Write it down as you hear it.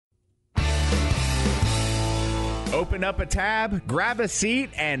Open up a tab, grab a seat,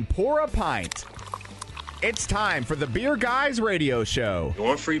 and pour a pint. It's time for the Beer Guys Radio Show. You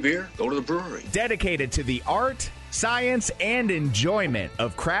want free beer? Go to the brewery. Dedicated to the art, science, and enjoyment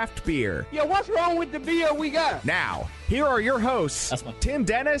of craft beer. Yeah, what's wrong with the beer we got? Now, here are your hosts, Tim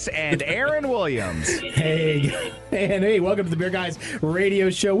Dennis and Aaron Williams. Hey, welcome to the Beer Guys Radio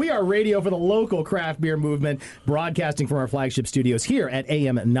Show. We are radio for the local craft beer movement, broadcasting from our flagship studios here at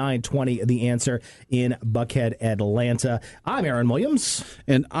AM 920, The Answer in Buckhead, Atlanta. I'm Aaron Williams.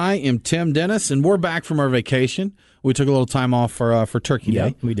 And I am Tim Dennis, and we're back from our vacation. We took a little time off for Turkey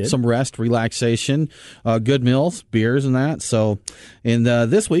Day. We did. Some rest, relaxation, good meals, beers, and that. So, and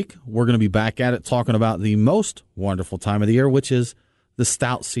this week, we're going to be back at it talking about the most wonderful time of the year, which is the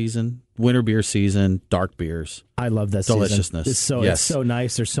stout season, winter beer season, dark beers. I love this deliciousness. Season. It's so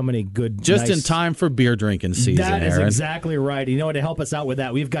nice. There's so many good. Just in time for beer drinking season. That is Aaron. exactly right. You know what? To help us out with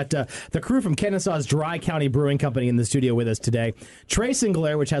that, we've got the crew from Kennesaw's Dry County Brewing Company in the studio with us today. Trey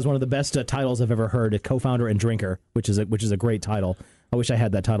Singler, which has one of the best titles I've ever heard, a co-founder and drinker, which is a great title. I wish I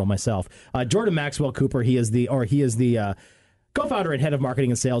had that title myself. Jordan Maxwell Cooper, he is the co-founder and head of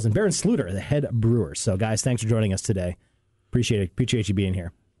marketing and sales, and Baron Sluter, the head brewer. So, guys, thanks for joining us today. Appreciate you being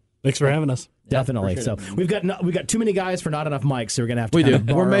here. Thanks for having us. Definitely. So we've got too many guys for not enough mics, so we're gonna have to. We do.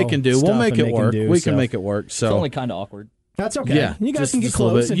 Borrow We're making do. We'll make it work. We can so. make it work. So It's only kind of awkward. That's okay. Yeah, you guys just, can get just a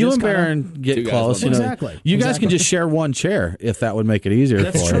little close. bit. You and Baron get close. Exactly. You guys can just share one chair if that would make it easier.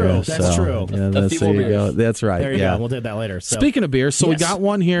 That's for true. you. That's true. Yeah, there you go. That's right. There you go. We'll do that later. So. Speaking of beers, we Yes. got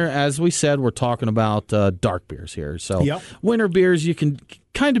one here. As we said, we're talking about dark beers here. So winter beers, you can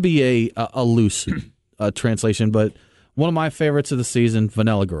kind of be a loose translation, but one of my favorites of the season,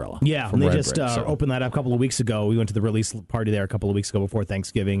 Vanilla Gorilla. Yeah, and they just opened that up a couple of weeks ago. We went to the release party there a couple of weeks ago before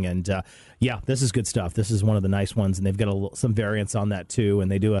Thanksgiving, and this is good stuff. This is one of the nice ones, and they've got some variants on that too,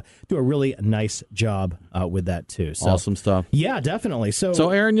 and they do a really nice job with that too. So, awesome stuff. Yeah, definitely. So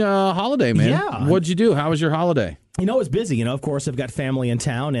Aaron, holiday, man. Yeah. What'd you do? How was your holiday? You know, it was busy. You know, of course, I've got family in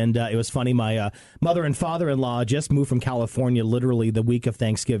town, and it was funny. My mother and father-in-law just moved from California literally the week of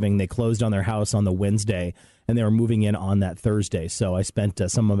Thanksgiving. They closed on their house on the Wednesday, and they were moving in on that Thursday. So I spent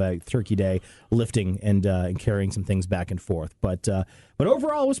some of my Turkey Day lifting and carrying some things back and forth. But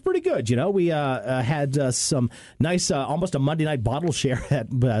overall, it was pretty good. You know, we had some nice, almost a Monday night bottle share at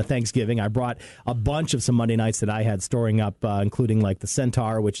Thanksgiving. I brought a bunch of some Monday nights that I had storing up, including like the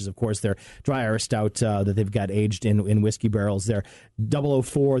Centaur, which is, of course, their dry Irish stout that they've got aged in whiskey barrels. Their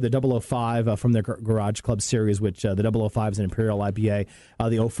 004, the 005 from their Garage Club series, which the 005 is an Imperial IPA.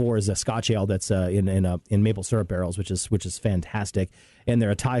 The 04 is a Scotch ale that's in maple syrup barrels, which is fantastic. And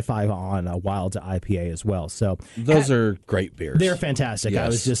they're a Thai 5 on a wild IPA as well. So those are great beers. They're fantastic. Yes. I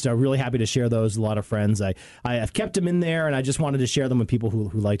was just really happy to share those with a lot of friends. I've kept them in there, and I just wanted to share them with people who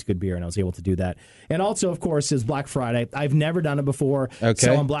liked good beer, and I was able to do that. And also, of course, is Black Friday. I've never done it before. Okay.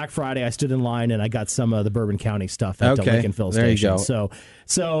 So on Black Friday, I stood in line, and I got some of the Bourbon County stuff at the Lincoln Fill There Station. You go.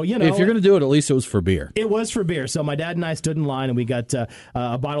 So you know, if you're going to do it, at least it was for beer. It was for beer. So my dad and I stood in line, and we got a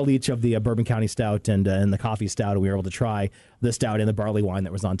bottle each of the Bourbon County Stout and the coffee stout, and we were able to try the stout and the barley wine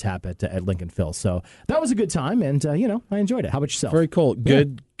that was on tap at Lincoln Fill. So that was a good time, and I enjoyed it. How about yourself? Very cool.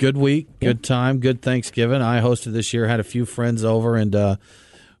 Good week, good time, good Thanksgiving. I hosted this year, had a few friends over, and I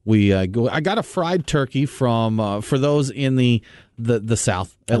got a fried turkey from for those in the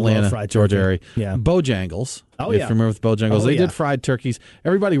South Atlanta, Georgia area. Yeah, Bojangles. Oh, if you remember with Bojangles, they did fried turkeys.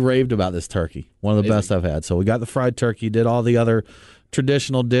 Everybody raved about this turkey. One of the best I've had. So we got the fried turkey, did all the other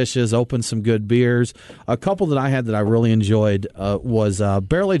traditional dishes, opened some good beers. A couple that I had that I really enjoyed was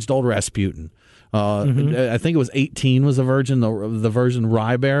barrel-aged Old Rasputin. I think it was 18 was the version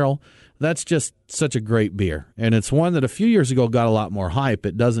rye barrel. That's just such a great beer. And it's one that a few years ago got a lot more hype.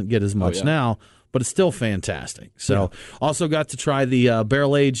 It doesn't get as much now, but it's still fantastic. So also got to try the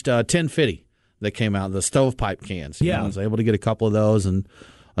barrel-aged 1050 that came out, the stovepipe cans. I was able to get a couple of those, and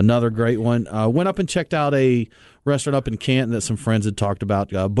another great one. Went up and checked out a restaurant up in Canton that some friends had talked about,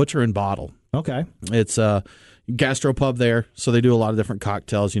 Butcher and Bottle. Okay. It's a gastropub there, so they do a lot of different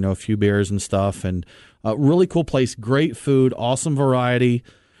cocktails, a few beers and stuff, and really cool place, great food, awesome variety.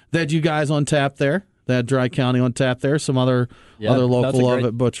 They had you guys on tap there. They had Dry County on tap there, some other local love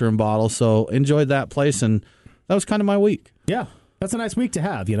at Butcher and Bottle, so enjoyed that place, and that was kind of my week. Yeah. That's a nice week to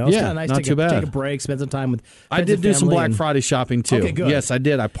have, It's kind of nice to take a break, spend some time with friends. I did do some Black Friday shopping, too. Okay, good. Yes, I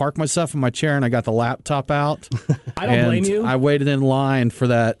did. I parked myself in my chair, and I got the laptop out. I don't blame you. I waited in line for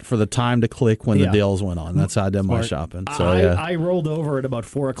the time to click when the deals went on. That's how I did my shopping. So I rolled over at about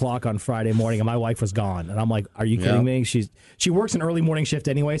 4 o'clock on Friday morning, and my wife was gone. And I'm like, are you kidding me? She works an early morning shift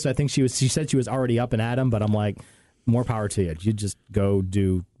anyway, so I think she said she was already up and at 'em, but I'm like, more power to you. You just go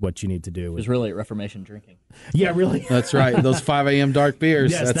do what you need to do. It's really Reformation drinking. Yeah, really. That's right. Those 5 a.m. dark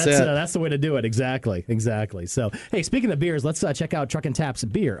beers. Yes, that's it. That's the way to do it. Exactly. So, hey, speaking of beers, let's check out Truck and Tap's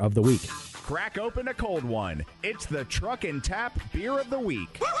Beer of the Week. Crack open a cold one. It's the Truck and Tap Beer of the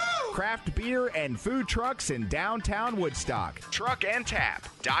Week. Woo-hoo! Craft beer and food trucks in downtown Woodstock.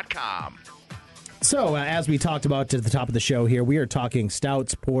 Truckandtap.com. So, as we talked about at the top of the show here, we are talking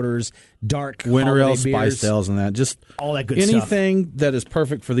stouts, porters, dark winter ale, holiday beers, spice ales, and that. Just all that good anything stuff. that is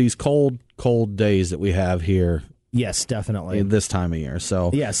perfect for these cold days that we have here. Yes, definitely. This time of year. So,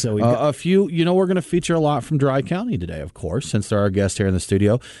 yeah, so we've got a few, we're going to feature a lot from Dry County today, of course, since they're our guest here in the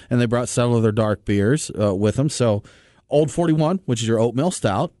studio. And they brought several of their dark beers with them. So, Old 41, which is your oatmeal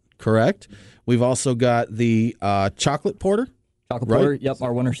stout, correct? We've also got the chocolate porter. Porter, yep,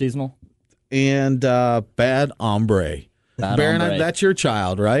 our winter seasonal. And Bad Hombre. Baron, that's your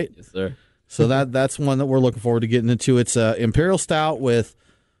child, right? Yes, sir. So that's one that we're looking forward to getting into. It's Imperial Stout with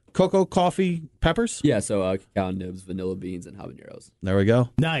cocoa, coffee, peppers? Yeah, so cacao nibs, vanilla beans, and habaneros. There we go.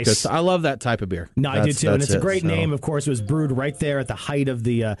 Nice. I love that type of beer. No, I do too, and it's a great name. Of course, it was brewed right there at the height of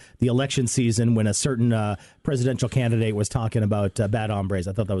the election season when a certain presidential candidate was talking about Bad Hombres.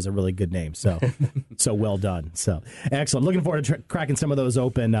 I thought that was a really good name. So, so well done. So excellent. Looking forward to cracking some of those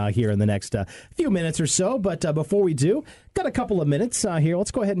open here in the next few minutes or so. But before we do, got a couple of minutes here.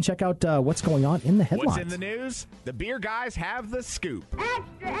 Let's go ahead and check out what's going on in the headlines. What's in the news? The beer guys have the scoop.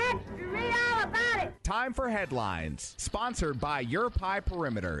 Extra, read all about it. Time for headlines. Sponsored by Your Pie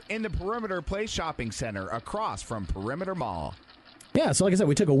Perimeter in the Perimeter Place Shopping Center across from Perimeter Mall. Yeah, so like I said,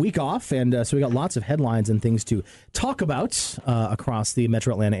 we took a week off, and so we got lots of headlines and things to talk about across the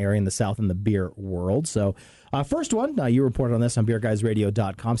Metro Atlanta area in the South and the beer world. So first one, you reported on this on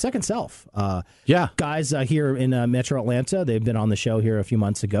BeerGuysRadio.com. Second Self. Guys here in Metro Atlanta, they've been on the show here a few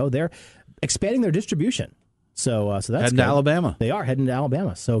months ago. They're expanding their distribution. So that's heading good. to Alabama. They are heading to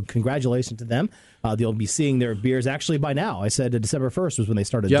Alabama. So congratulations to them. They'll be seeing their beers actually by now. I said December 1st was when they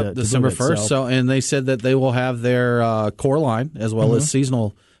started. Yep, December 1st. So, and they said that they will have their core line as well as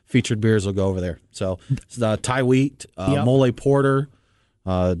seasonal featured beers will go over there. So the Thai wheat, mole porter,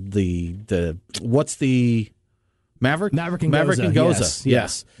 what's the Maverick and Goza.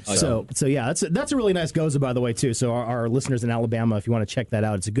 Yes. So yeah, that's a really nice Goza, by the way, too. So our listeners in Alabama, if you want to check that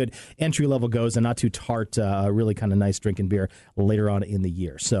out, it's a good entry-level Goza, not too tart, really kind of nice drinking beer later on in the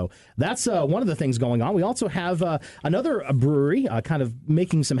year. So that's one of the things going on. We also have another brewery kind of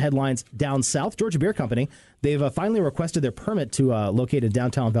making some headlines down south, Georgia Beer Company. They've finally requested their permit to locate in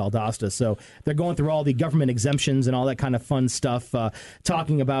downtown Valdosta. So they're going through all the government exemptions and all that kind of fun stuff,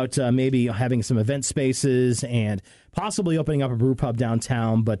 talking about maybe having some event spaces and possibly opening up a brew pub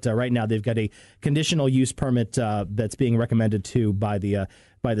downtown. But right now they've got a conditional use permit that's being recommended to by the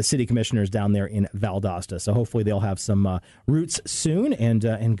city commissioners down there in Valdosta. So hopefully they'll have some roots soon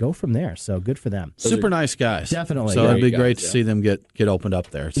and go from there. So good for them. Super nice guys. Definitely. So it'd be great to see them get opened up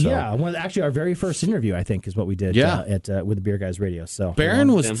there. So. Yeah, well, actually our very first interview, I think, is what we did with the Beer Guys Radio. So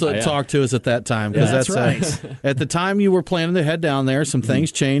Baron was talked to us at that time. That's right. At the time you were planning to head down there, some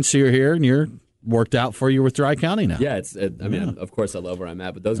things changed, so you're here and you're worked out for you with Dry County now. Yeah, I mean, of course I love where I'm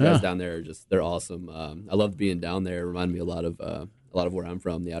at, but those guys down there they're awesome. I loved being down there. It reminded me a lot of where I'm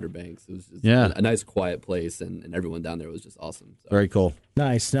from, the Outer Banks. It was just a nice, quiet place, and everyone down there was just awesome. So. Very cool.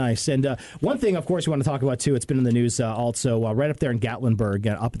 Nice. And one thing, of course, we want to talk about, too, it's been in the news also, right up there in Gatlinburg,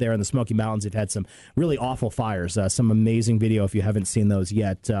 up there in the Smoky Mountains, they've had some really awful fires. Some amazing video if you haven't seen those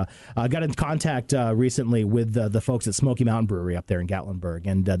yet. Got in contact recently with the folks at Smoky Mountain Brewery up there in Gatlinburg,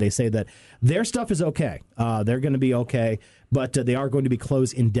 and they say that their stuff is okay. They're going to be okay, but they are going to be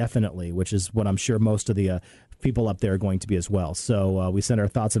closed indefinitely, which is what I'm sure most of the people up there are going to be as well. So we send our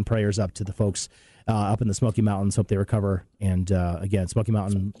thoughts and prayers up to the folks up in the Smoky Mountains. Hope they recover. And again, Smoky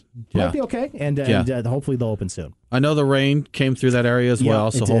Mountain might be okay, and hopefully they'll open soon. I know the rain came through that area as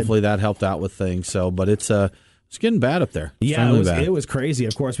well, so hopefully that helped out with things. So, but it's getting bad up there. Yeah, it was crazy.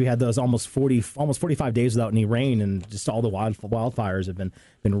 Of course, we had those almost 45 days without any rain, and just all the wildfires have been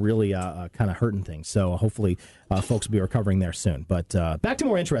really kind of hurting things. So hopefully folks will be recovering there soon. But back to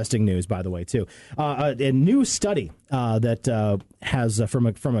more interesting news, by the way, too. A new study that has from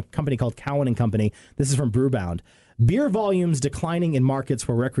a company called Cowan and Company. This is from Brewbound. Beer volumes declining in markets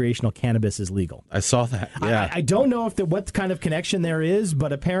where recreational cannabis is legal. I saw that. Yeah. I don't know what kind of connection there is,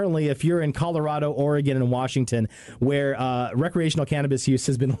 but apparently if you're in Colorado, Oregon, and Washington, where recreational cannabis use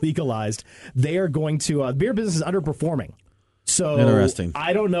has been legalized, they are going to the beer business is underperforming. So interesting.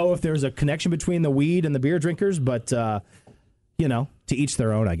 I don't know if there's a connection between the weed and the beer drinkers, but to each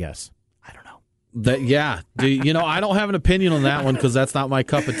their own, I guess. I don't know. I don't have an opinion on that one because that's not my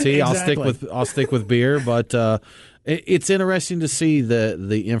cup of tea. Exactly. I'll stick with beer, but it's interesting to see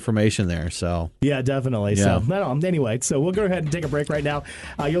the information there. So yeah, definitely. Yeah. So anyway, so we'll go ahead and take a break right now.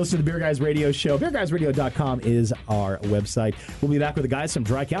 You'll listen to the Beer Guys Radio Show. BeerGuysRadio.com is our website. We'll be back with the guys from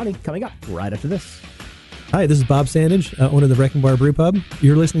Dry County coming up right after this. Hi, this is Bob Sandage, owner of the Wrecking Bar Brew Pub.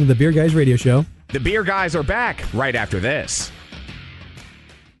 You're listening to the Beer Guys Radio Show. The Beer Guys are back right after this.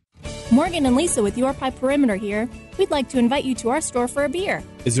 Morgan and Lisa with Your Pie Perimeter here. We'd like to invite you to our store for a beer.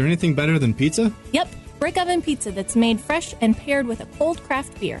 Is there anything better than pizza? Yep, brick oven pizza that's made fresh and paired with a cold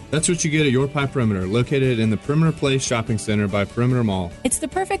craft beer. That's what you get at Your Pie Perimeter, located in the Perimeter Place Shopping Center by Perimeter Mall. It's the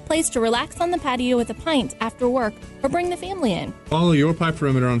perfect place to relax on the patio with a pint after work or bring the family in. Follow Your Pie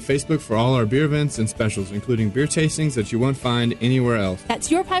Perimeter on Facebook for all our beer events and specials, including beer tastings that you won't find anywhere else. That's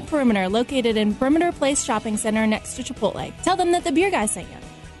Your Pie Perimeter, located in Perimeter Place Shopping Center next to Chipotle. Tell them that the Beer Guy sent you.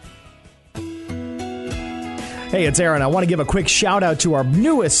 Hey, it's Aaron. I want to give a quick shout out to our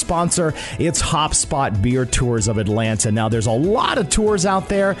newest sponsor. It's HopSpot Beer Tours of Atlanta. Now, there's a lot of tours out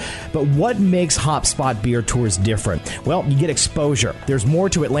there, but what makes HopSpot Beer Tours different? Well, you get exposure. There's more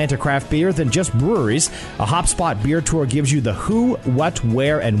to Atlanta craft beer than just breweries. A HopSpot Beer Tour gives you the who, what,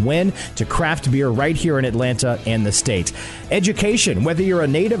 where, and when to craft beer right here in Atlanta and the state. Education. Whether you're a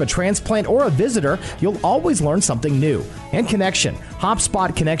native, a transplant, or a visitor, you'll always learn something new. And connection.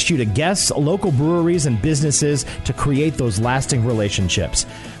 HopSpot connects you to guests, local breweries, and businesses to create those lasting relationships.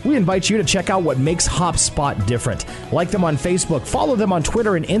 We invite you to check out what makes HopSpot different. Like them on Facebook, follow them on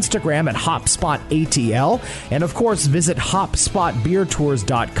Twitter and Instagram at HopSpotATL, and of course, visit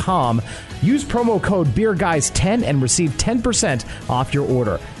HopSpotBeerTours.com. Use promo code BeerGuys10 and receive 10% off your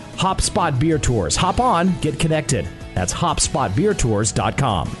order. HopSpot Beer Tours. Hop on, get connected. That's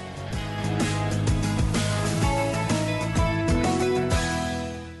HopSpotBeerTours.com.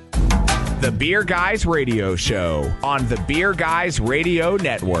 The Beer Guys Radio Show on the Beer Guys Radio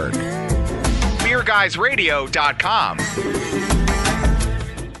Network. BeerGuysRadio.com.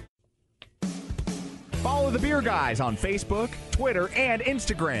 Follow the Beer Guys on Facebook, Twitter, and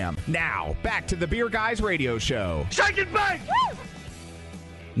Instagram. Now, back to the Beer Guys Radio Show. Shake it back!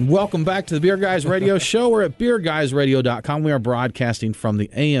 Welcome back to the Beer Guys Radio Show. We're at BeerGuysRadio.com. We are broadcasting from the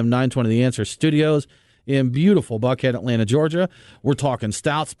AM 920 The Answer studios in beautiful Buckhead, Atlanta, Georgia. We're talking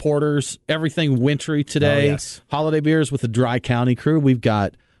stouts, porters, everything wintry today. Oh, yes. Holiday beers with the Dry County crew. We've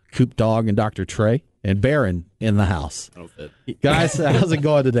got Coop Dog and Dr. Trey and Baron in the house. Guys, how's it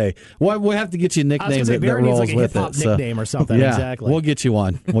going today? We have to get you a nickname that rolls like a with hip-hop it. So, nickname or something. yeah, Exactly. we'll get you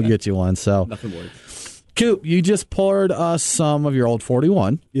one. So Nothing more. Coop, you just poured us some of your Old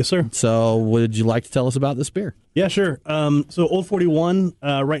 41. Yes, sir. So would you like to tell us about this beer? Yeah, sure. So Old 41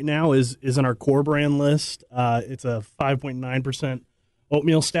 right now is in our core brand list. It's a 5.9%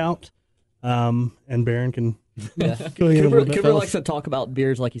 oatmeal stout. And Baron can Yeah. go ahead Cooper, a little bit. Cooper likes to talk about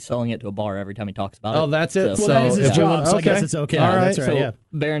beers like he's selling it to a bar every time he talks about it. Oh, that's it? So, Well, that is his if we job, want- so I okay. guess it's okay. All right. That's right, so yeah.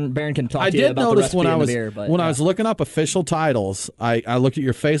 Baron can talk I to you did about the notice recipe when I and was the beer, but I was looking up official titles, I looked at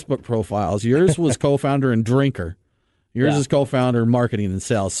your Facebook profiles. Yours was co-founder and drinker. Yours is co-founder, marketing and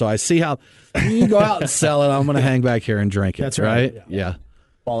sales. So I see how you can go out and sell it. I'm going to hang back here and drink it. That's right. Yeah.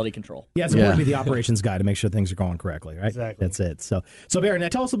 quality control. Yeah, it's important to be the operations guy to make sure things are going correctly, right? Exactly. That's it. So Baron, now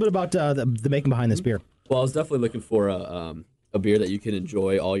tell us a bit about the making behind this beer. Well, I was definitely looking for a beer that you can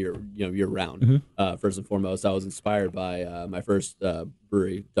enjoy all year round. Mm-hmm. First and foremost, I was inspired by my first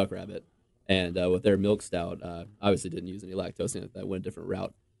brewery, Duck Rabbit, and with their milk stout. Obviously, didn't use any lactose in it. That went a different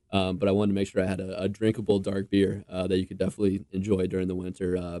route. But I wanted to make sure I had a drinkable dark beer that you could definitely enjoy during the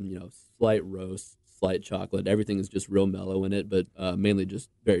winter. Slight roast, slight chocolate. Everything is just real mellow in it, but mainly just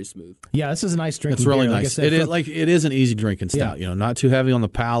very smooth. Yeah, this is a nice drinking It's really beer. nice. Like I said, It is an easy drinking stout. Not too heavy on the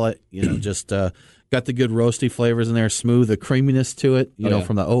palate. Just got the good roasty flavors in there, smooth, the creaminess to it.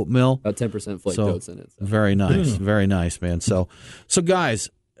 From the oatmeal. About 10% flake oats in it. So. Very nice, very nice, man. So guys,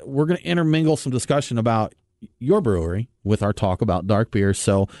 we're going to intermingle some discussion about your brewery with our talk about dark beer.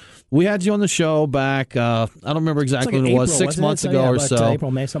 So we had you on the show back, I don't remember exactly when it was, 6 months ago or so.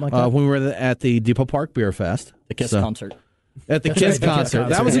 April, May, something like that. When we were at the Depot Park Beer Fest. The Kiss concert. At the Kiss concert.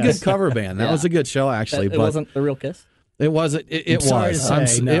 That was a good cover band. That was a good show, actually. It wasn't the real Kiss? It wasn't. It sorry was. to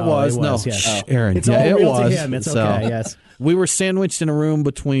say, it was. No, yes. Aaron. It's all it real was. to him. It's okay, yes. We were sandwiched in a room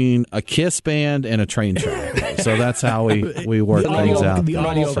between a Kiss band and a train track. So that's how we worked things out. The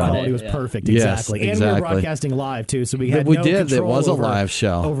audio So- quality was perfect. Exactly. Yes, And we were exactly. broadcasting live too, so we had We no did. It control was a over- live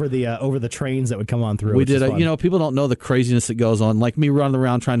show. over the trains that would come on through. We which did. is fun. People don't know the craziness that goes on. Like me running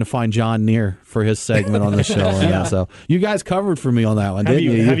around trying to find John Neer for his segment on the show. Yeah. So you guys covered for me on that one, Have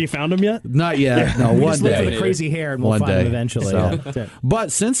didn't you? have you found him yet? Not yet. No, We one just look for day. the crazy hair, and we'll One find day. him eventually. So- Yeah, that's it.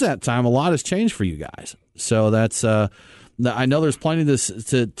 But since that time, a lot has changed for you guys. So that's I know there's plenty of this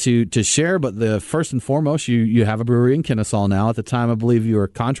to share, but the first and foremost, you have a brewery in Kennesaw now. At the time, I believe you were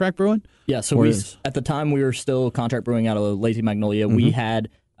contract brewing. Yeah, so at the time we were still contract brewing out of Lazy Magnolia.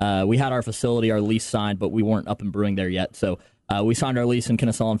 Mm-hmm. We had our facility, our lease signed, but we weren't up and brewing there yet. So we signed our lease in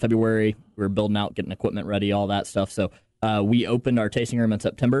Kennesaw in February. We were building out, getting equipment ready, all that stuff. So we opened our tasting room in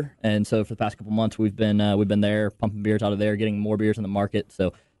September, and so for the past couple months we've been there pumping beers out of there, getting more beers in the market.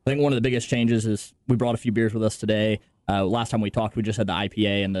 So I think one of the biggest changes is we brought a few beers with us today. Last time we talked, we just had the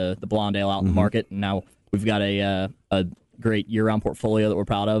IPA and the Blonde Ale out in the market, and now we've got a great year-round portfolio that we're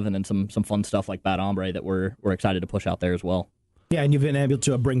proud of, and then some fun stuff like Bad Hombre that we're excited to push out there as well. Yeah, and you've been able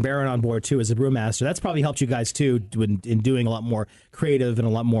to bring Baron on board, too, as a brewmaster. That's probably helped you guys, too, in doing a lot more creative and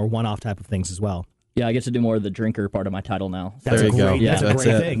a lot more one-off type of things as well. Yeah, I get to do more of the drinker part of my title now. That's a great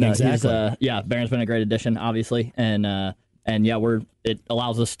thing. No, exactly. Baron's been a great addition, obviously, and it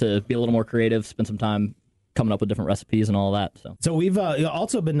allows us to be a little more creative, spend some time coming up with different recipes and all that. So we've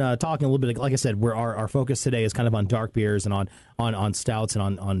also been talking a little bit, like I said, where our focus today is kind of on dark beers and on stouts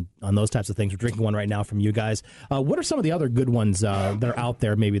and on those types of things. We're drinking one right now from you guys. What are some of the other good ones that are out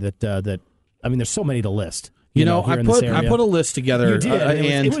there? Maybe that there's so many to list. I put a list together. You did.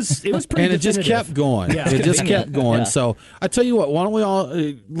 And it was pretty and it just kept going. Yeah. It just kept going. Yeah. So I tell you what, why don't we all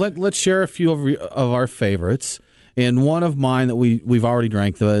let's share a few of our favorites. And one of mine that we've already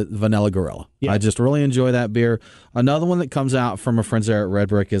drank, the Vanilla Gorilla. Yeah. I just really enjoy that beer. Another one that comes out from our friends there at Red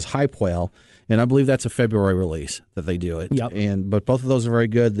Brick is Hype Whale, and I believe that's a February release that they do it. Yep. But both of those are very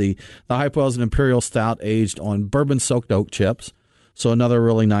good. The Hype Whale is an Imperial Stout aged on bourbon-soaked oak chips. So another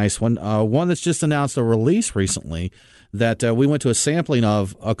really nice one. One that's just announced a release recently that we went to a sampling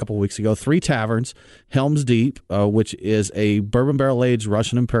of a couple weeks ago. 3 Taverns, Helm's Deep, which is a bourbon barrel-aged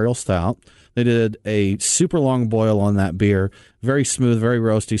Russian Imperial Stout. They did a super long boil on that beer. Very smooth, very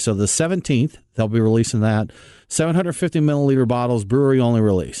roasty. So the 17th, they'll be releasing that. 750 milliliter bottles, brewery-only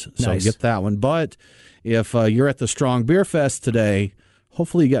release. So nice. Get that one. But if you're at the Strong Beer Fest today,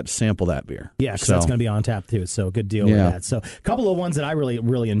 hopefully you got to sample that beer. Yeah, because that's going to be on tap, too. So good deal with that. So a couple of ones that I really,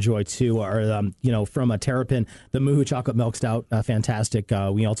 really enjoy, too, are, from Terrapin, the Moohoo Chocolate Milk Stout, fantastic.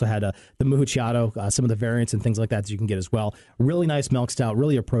 We also had the Moohoo Chiato, some of the variants and things like that you can get as well. Really nice milk stout,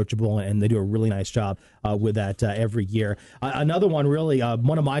 really approachable, and they do a really nice job with that every year. Another one, really,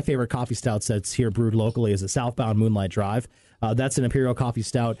 one of my favorite coffee stouts that's here brewed locally is the Southbound Moonlight Drive. That's an Imperial Coffee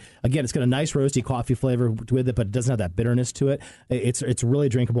Stout. Again, it's got a nice roasty coffee flavor with it, but it doesn't have that bitterness to it. It's really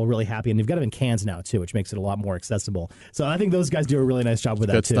drinkable, really happy, and they've got it in cans now too, which makes it a lot more accessible. So I think those guys do a really nice job with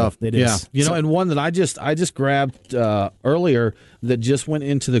that too. Good stuff. It yeah, is. and one that I just grabbed earlier that just went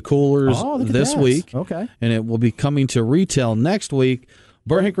into the coolers this week. Okay, and it will be coming to retail next week.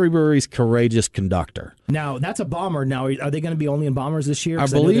 Burr Hickory Brewery's Courageous Conductor. Now, that's a bomber. Now, are they going to be only in bombers this year? I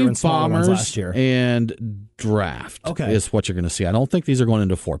believe bombers last year. And draft is what you're going to see. I don't think these are going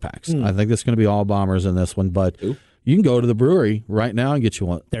into 4-packs. I think it's going to be all bombers in this one. But you can go to the brewery right now and get you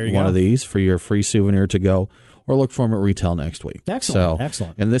one of these for your free souvenir to go, or look for them at retail next week.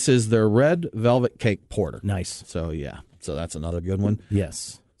 Excellent. And this is their Red Velvet Cake Porter. Nice. So, so that's another good one.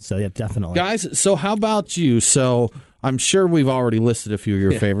 Yes. So, yeah, definitely. Guys, so how about you? So I'm sure we've already listed a few of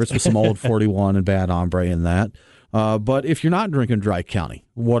your favorites with some Old 41 and Bad Hombre in that. But if you're not drinking Dry County,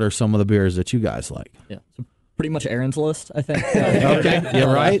 what are some of the beers that you guys like? Yeah, so pretty much Aaron's list, I think. Okay,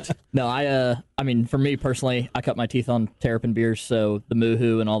 yeah, right? No, I mean, for me personally, I cut my teeth on Terrapin beers, so the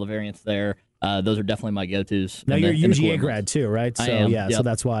Moohoo and all the variants there, those are definitely my go-tos. Now, you're UGA grad too, right? So, I am, yeah, so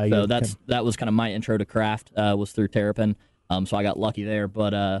that's why. So that was kind of my intro to craft, was through Terrapin. So I got lucky there,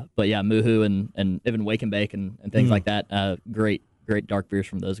 but yeah, Moohoo and even Wake and Bake and things like that. Great dark beers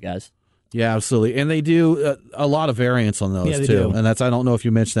from those guys. Yeah, absolutely, and they do a lot of variants on those too. And that's, I don't know if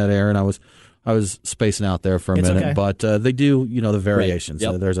you mentioned that, Aaron. I was spacing out I was minute, but they do the variations.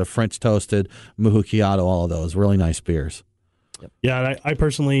 Right. Yep. There's a French toasted, Moohoo Chiato, all of those really nice beers. Yep. Yeah, and I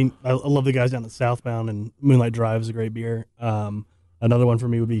personally love the guys down at Southbound, and Moonlight Drive is a great beer. Another one for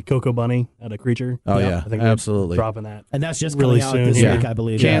me would be Cocoa Bunny at a Creature. Oh, yeah, I think absolutely. Dropping that. And that's just really coming out soon. this week, I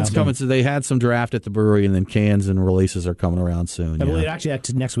believe. Cans coming. So they had some draft at the brewery, and then cans and releases are coming around soon. I believe actually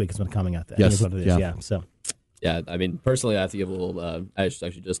next week is when it's coming out. Yes. Is what it is. Yeah. So. Yeah, I mean, personally, I have to give a little. I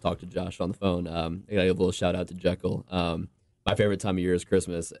actually just talked to Josh on the phone. I got to give a little shout out to Jekyll. My favorite time of year is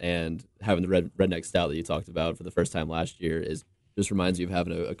Christmas, and having the redneck stout that you talked about for the first time last year just reminds you of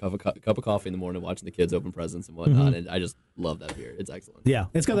having a cup of coffee in the morning, watching the kids open presents and whatnot. And I just love that beer. It's excellent. Yeah,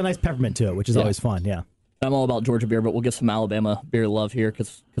 it's got a nice peppermint to it, which is always fun. Yeah. I'm all about Georgia beer, but we'll get some Alabama beer love here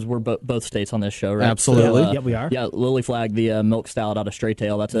because we're both states on this show, right? Absolutely. So, Yep, we are. Yeah, Lily Flag, the milk stout out of Straight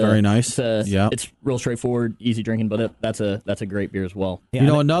Tail. That's very nice. It's real straightforward, easy drinking, but that's a great beer as well.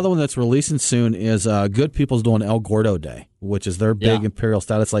 Yeah, another one that's releasing soon is Good People's doing El Gordo Day, which is their big imperial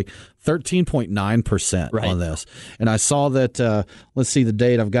stout. It's like 13.9% on this. And I saw that, let's see the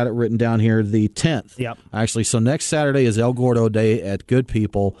date. I've got it written down here, the 10th. Yep. Actually, so next Saturday is El Gordo Day at Good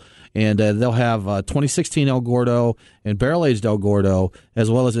People. And they'll have 2016 El Gordo and barrel-aged El Gordo,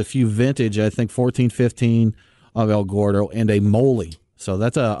 as well as a few vintage, I think 14, 15 of El Gordo, and a Molly. So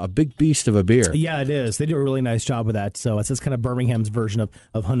that's a big beast of a beer. Yeah, it is. They do a really nice job with that. So it's kind of Birmingham's version of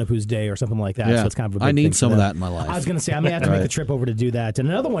Hunapoo's Day or something like that. Yeah. So it's kind of a big I need thing some for of them. that in my life. I was going to say, I may have to make the trip over to do that. And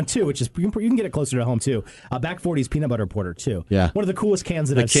another one, too, which is you can get it closer to home, too. Back 40's Peanut Butter Porter, too. Yeah. One of the coolest cans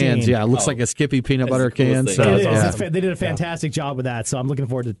that I've seen. The cans, yeah. It looks like a Skippy peanut butter can. So it is. They did a fantastic job with that. So I'm looking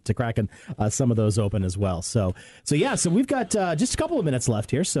forward to cracking some of those open as well. So we've got just a couple of minutes left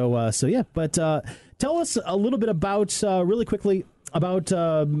here. So yeah. But tell us a little bit about, really quickly, about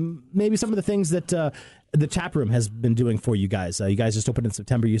maybe some of the things that the tap room has been doing for you guys. You guys just opened in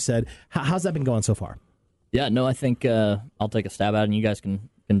September, you said. How's that been going so far? Yeah, no, I think I'll take a stab at it, and you guys can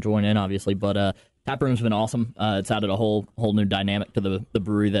join in, obviously. But tap room's been awesome. It's added a whole new dynamic to the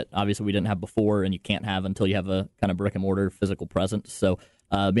brewery that obviously we didn't have before, and you can't have until you have a kind of brick and mortar physical presence. So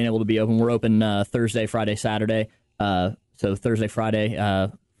being able to be open, we're open Thursday, Friday, Saturday. So Thursday, Friday,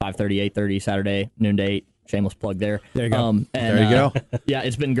 5:30, 8:30, Saturday, noon to 8. Shameless plug there. There you go. There you go. Yeah,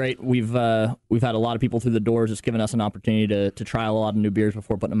 it's been great. We've had a lot of people through the doors. It's given us an opportunity to try a lot of new beers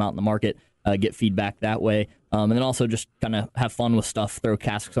before putting them out in the market, get feedback that way, and then also just kind of have fun with stuff. Throw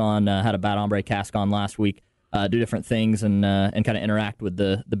casks on. Had a Bad Hombre cask on last week. Do different things and kind of interact with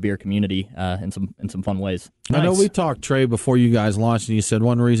the beer community in some fun ways. Nice. I know we talked, Trey, before you guys launched, and you said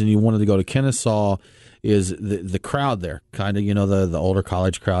one reason you wanted to go to Kennesaw is the crowd there, kind of, the older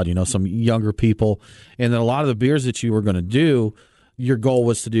college crowd, some younger people. And then a lot of the beers that you were going to do, your goal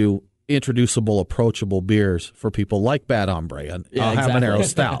was to do introducible, approachable beers for people like Bad Hombre and Habanero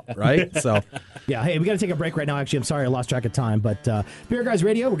Stout, right? So, yeah, hey, we got to take a break right now. Actually, I'm sorry I lost track of time, but Beer Guys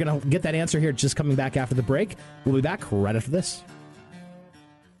Radio, we're going to get that answer here just coming back after the break. We'll be back right after this.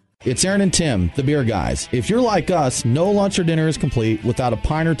 It's Aaron and Tim, the Beer Guys. If you're like us, no lunch or dinner is complete without a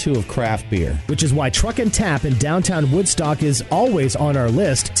pint or two of craft beer. Which is why Truck and Tap in downtown Woodstock is always on our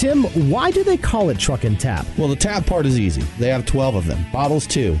list. Tim, why do they call it Truck and Tap? Well, the tap part is easy. They have 12 of them. Bottles,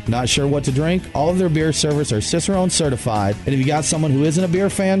 too. Not sure what to drink? All of their beer servers are Cicerone certified. And if you got someone who isn't a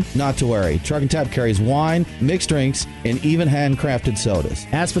beer fan, not to worry. Truck and Tap carries wine, mixed drinks, and even handcrafted sodas.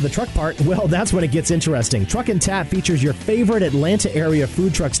 As for the truck part, well, that's when it gets interesting. Truck and Tap features your favorite Atlanta area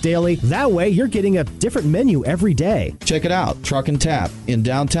food trucks daily. That way, you're getting a different menu every day. Check it out, Truck and Tap in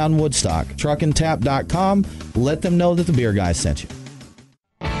downtown Woodstock. Truckandtap.com. Let them know that the Beer Guys sent you.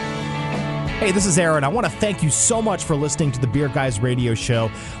 Hey, this is Aaron. I want to thank you so much for listening to the Beer Guys radio show.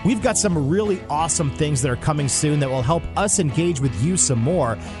 We've got some really awesome things that are coming soon that will help us engage with you some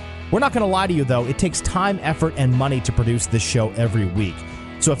more. We're not going to lie to you, though. It takes time, effort, and money to produce this show every week.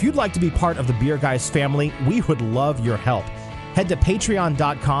 So if you'd like to be part of the Beer Guys family, we would love your help. Head to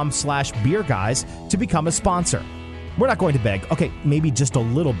patreon.com/beerguys to become a sponsor. We're not going to beg. Okay, maybe just a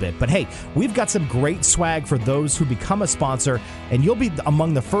little bit. But hey, we've got some great swag for those who become a sponsor, and you'll be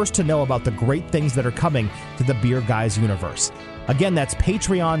among the first to know about the great things that are coming to the Beer Guys universe. Again, that's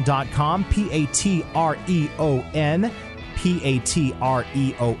patreon.com,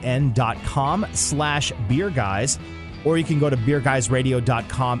 patreon.com/beerguys, or you can go to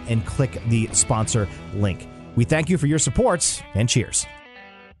beerguysradio.com and click the sponsor link. We thank you for your supports, and cheers.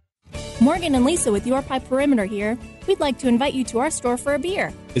 Morgan and Lisa with Your Pie Perimeter here. We'd like to invite you to our store for a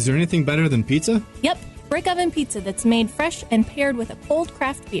beer. Is there anything better than pizza? Yep, brick oven pizza that's made fresh and paired with a cold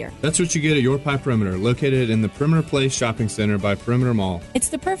craft beer. That's what you get at Your Pie Perimeter, located in the Perimeter Place Shopping Center by Perimeter Mall. It's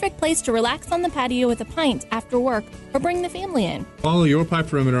the perfect place to relax on the patio with a pint after work or bring the family in. Follow Your Pie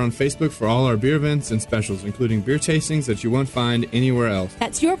Perimeter on Facebook for all our beer events and specials, including beer tastings that you won't find anywhere else.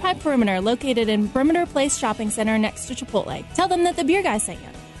 That's Your Pie Perimeter, located in Perimeter Place Shopping Center next to Chipotle. Tell them that the Beer Guys sent you.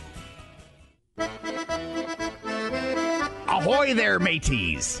 Ahoy there,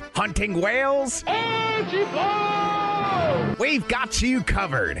 mateys! Hunting whales? We've got you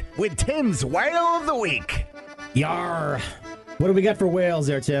covered with Tim's Whale of the Week. Yar. What do we got for whales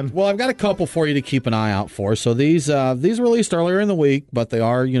there, Tim? Well, I've got a couple for you to keep an eye out for. So these released earlier in the week, but they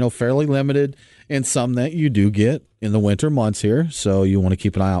are, fairly limited, and some that you do get in the winter months here. So you want to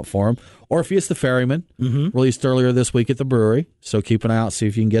keep an eye out for them. Orpheus the Ferryman, released earlier this week at the brewery. So keep an eye out, see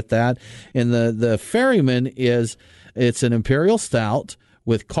if you can get that. And the Ferryman it's an imperial stout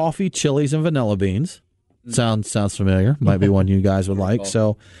with coffee, chilies, and vanilla beans. Sounds familiar. Might be one you guys would like.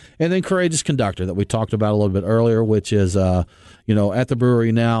 So, and then Courageous Conductor that we talked about a little bit earlier, which is at the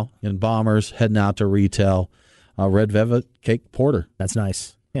brewery now in Bombers, heading out to retail. Red Velvet Cake Porter. That's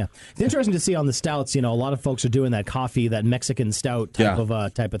nice. Yeah, it's interesting to see on the stouts. A lot of folks are doing that coffee, that Mexican stout type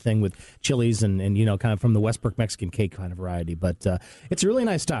of thing with chilies and kind of from the Westbrook Mexican cake kind of variety. But it's a really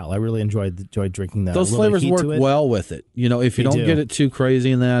nice style. I really enjoyed drinking that. Those flavors work well with it. If you don't get it too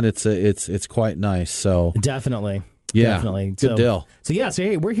crazy in that, it's quite nice. So definitely. Yeah, definitely. Good deal. So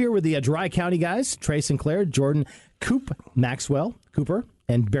hey, we're here with the Dry County guys, Trey Sinclair, Jordan Coop, Maxwell Cooper,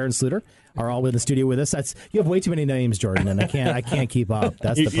 and Baron Sluter are all in the studio with us. You have way too many names, Jordan, and I can't keep up.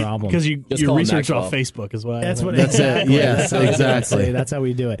 That's the problem. Because you research off Facebook as well. That's exactly. Yes, exactly. That's how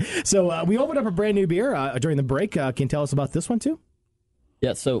we do it. So we opened up a brand new beer during the break. Can you tell us about this one too?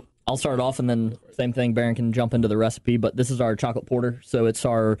 Yeah. So I'll start off, and then same thing. Baron can jump into the recipe. But this is our chocolate porter. So it's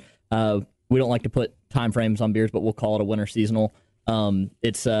our. We don't like to put time frames on beers, but we'll call it a winter seasonal.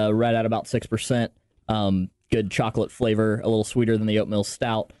 It's right at about 6%. Good chocolate flavor, a little sweeter than the oatmeal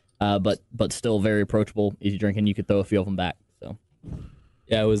stout. But still very approachable, easy drinking. You could throw a few of them back. So,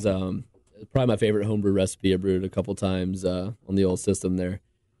 yeah, it was probably my favorite homebrew recipe. I brewed it a couple times on the old system there,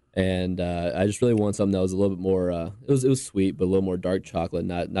 and I just really want something that was a little bit more. It was sweet, but a little more dark chocolate.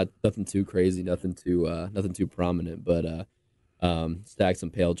 Not nothing too crazy, nothing too prominent. But stack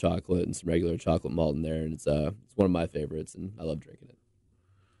some pale chocolate and some regular chocolate malt in there, and it's one of my favorites, and I love drinking it.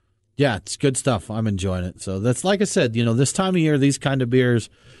 Yeah, it's good stuff. I'm enjoying it. So that's like I said, this time of year, these kind of beers.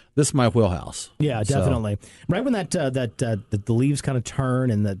 This is my wheelhouse. Yeah, definitely. So. Right when the leaves kind of turn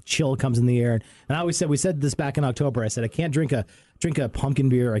and the chill comes in the air. And I always said, we said this back in October, I said, I can't drink a pumpkin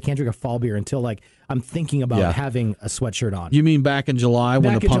beer, I can't drink a fall beer until I'm thinking about having a sweatshirt on. You mean back in July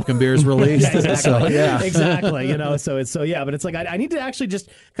when the pumpkin beer is released? Exactly. So, yeah. Exactly. But it's like I need to actually just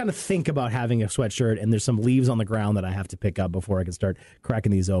kind of think about having a sweatshirt, and there's some leaves on the ground that I have to pick up before I can start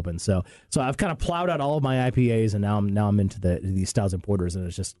cracking these open. So I've kind of plowed out all of my IPAs, and now I'm into these stouts and porters, and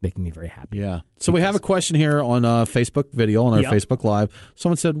it's just making me very happy. Yeah. So we have a question here on Facebook video on our Facebook Live.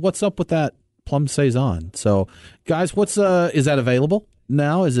 Someone said, "What's up with that plum saison?" So, guys, what's is that available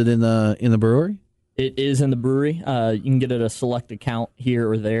now? Is it in the brewery? It is in the brewery. You can get it at a select account here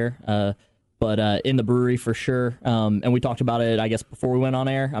or there, but in the brewery for sure. And we talked about it, I guess, before we went on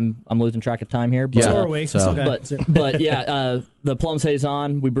air. I'm losing track of time here. But, the plum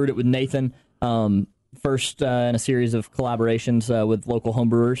saison, we brewed it with Nathan. First in a series of collaborations with local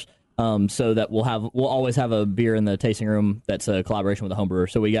homebrewers. So that we'll always have a beer in the tasting room that's a collaboration with a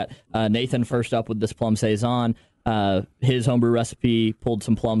homebrewer. So we got Nathan first up with this plum saison. His homebrew recipe pulled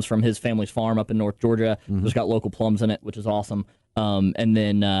some plums from his family's farm up in North Georgia. Mm-hmm. It's got local plums in it, which is awesome. And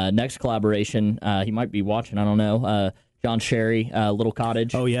then next collaboration, he might be watching, I don't know, John Sherry, Little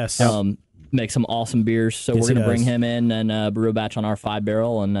Cottage. Oh, yes. Makes some awesome beers. So we're going to bring him in and brew a batch on our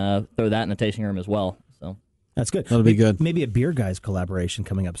 5-barrel and throw that in the tasting room as well. So that's good. That'll be good. Maybe a Beer Guys collaboration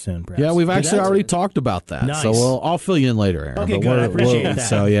coming up soon, perhaps. Yeah, we've actually already talked about that. Nice. So I'll fill you in later, Aaron. Okay, good. I appreciate that.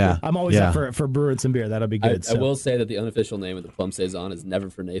 So, yeah. I'm always up for brewing some beer. That'll be good. I will say that the unofficial name of the plum saison is Never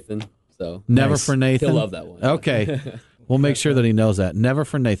for Nathan. So Never for Nathan? He'll love that one. Okay. We'll make sure that he knows that. Never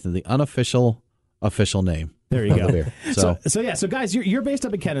for Nathan, the unofficial official name. There you go. So guys, you're based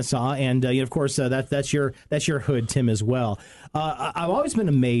up in Kennesaw, and of course that's your hood, Tim, as well. I've always been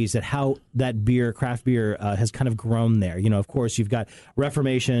amazed at how that craft beer, has kind of grown there. Of course, you've got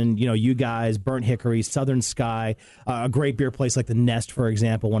Reformation, you guys, Burnt Hickory, Southern Sky, a great beer place like the Nest, for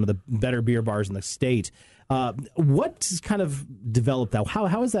example, one of the better beer bars in the state. What's kind of developed that? How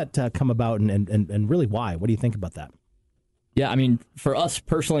has that come about, and really why? What do you think about that? Yeah, I mean, for us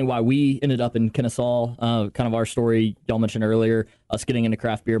personally, why we ended up in Kennesaw, kind of our story y'all mentioned earlier, us getting into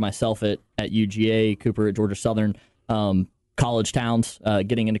craft beer, myself at UGA, Cooper at Georgia Southern, college towns,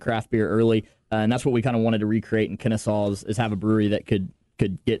 getting into craft beer early, and that's what we kind of wanted to recreate in Kennesaw is have a brewery that could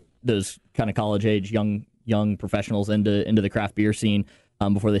get those kind of college age young professionals into the craft beer scene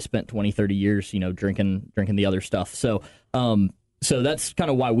before they spent 20, 30 years, drinking the other stuff. So that's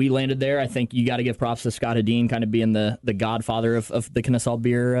kind of why we landed there. I think you got to give props to Scott Hedin, kind of being the godfather of the Kennesaw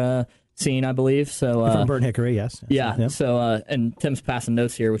beer scene, I believe. So from Burnt Hickory, yes. Yeah. Yep. So and Tim's passing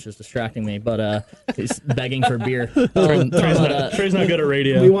notes here, which is distracting me, but he's begging for beer. Trey's not good at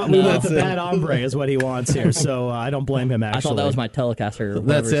radio. We want the Bad Hombre is what he wants here. So I don't blame him. Actually, I thought that was my Telecaster.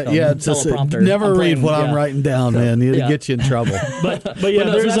 That's it. Yeah, just never read what I'm writing down, man. It'll get you in trouble. But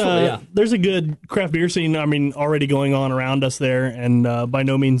yeah, there's a good craft beer scene. I mean, already going on around us there, and by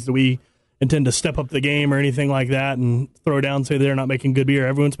no means do we intend to step up the game or anything like that and throw down and say they're not making good beer.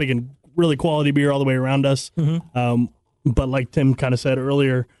 Everyone's making really quality beer all the way around us. Mm-hmm. But like Tim kind of said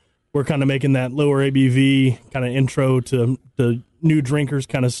earlier, we're kind of making that lower ABV kind of intro to the new drinkers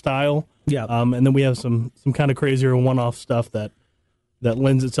kind of style. Yeah. And then we have some kind of crazier one-off stuff that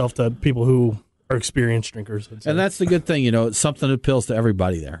lends itself to people who are experienced drinkers. And that's the good thing, it's something that appeals to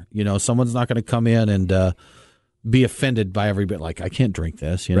everybody there. Someone's not going to come in and be offended by every bit, like, I can't drink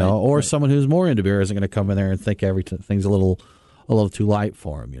this, or someone who's more into beer isn't going to come in there and think everything's a little too light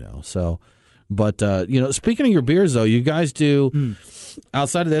for them, So, but, speaking of your beers, though, you guys do,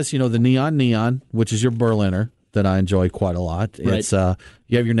 outside of this, the Neon, which is your Berliner, that I enjoy quite a lot. Right. It's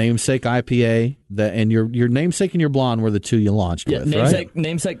you have your Namesake IPA, and your Namesake and your Blonde were the two you launched with, right?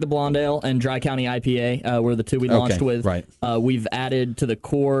 Namesake the Blonde Ale and Dry County IPA were the two we launched with. Right. We've added to the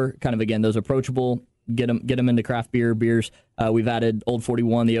core, kind of again, those approachable, get them into craft beers. We've added Old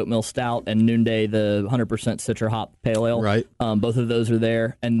 41, the Oatmeal Stout, and Noonday, the 100% Citra Hop Pale Ale. Right. Both of those are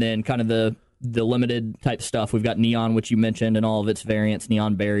there, and then kind of the limited type stuff. We've got Neon, which you mentioned, and all of its variants,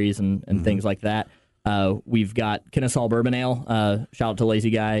 Neon Berries and things like that. We've got Kennesaw Bourbon Ale. Shout out to Lazy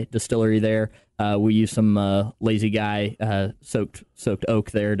Guy Distillery there. We use some Lazy Guy soaked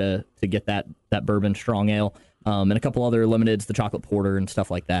oak there to get that bourbon strong ale. And a couple other limiteds, the chocolate porter and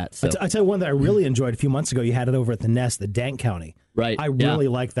stuff like that. So I tell you one that I really enjoyed a few months ago. You had it over at the Nest, the Dank County. Right. I really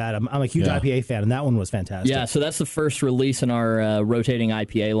like that. I'm a huge IPA fan, and that one was fantastic. Yeah, so that's the first release in our rotating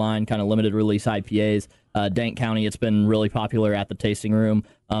IPA line, kind of limited release IPAs. Dank County, it's been really popular at the tasting room,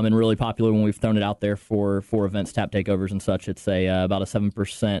 and really popular when we've thrown it out there for events, tap takeovers and such. It's about a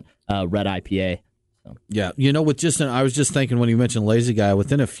 7% red IPA. So. Yeah, I was just thinking when you mentioned Lazy Guy,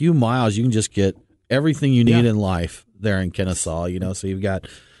 within a few miles you can just get everything you need in life there in Kennesaw. So you've got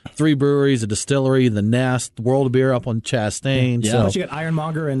 3 breweries, a distillery, the Nest, World of Beer up on Chastain. Yeah, so you got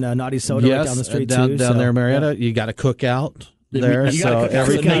Ironmonger and Naughty Soda right down the street down there, Marietta. You got a cookout there, so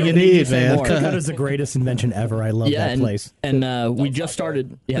everything you need, man. Cookout is the greatest invention ever. I love that place. And we just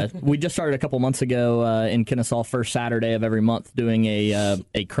started. We just started a couple months ago in Kennesaw, first Saturday of every month, doing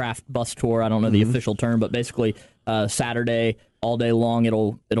a craft bus tour. I don't know the official term, but basically Saturday all day long.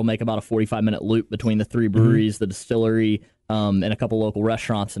 It'll make about a 45-minute loop between the 3 breweries, the distillery, and a couple local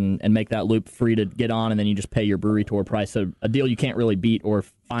restaurants, and make that loop free to get on, and then you just pay your brewery tour price. So a deal you can't really beat or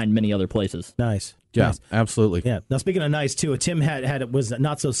find many other places. Nice. Yeah, nice. Absolutely. Yeah. Now, speaking of nice, too, Tim was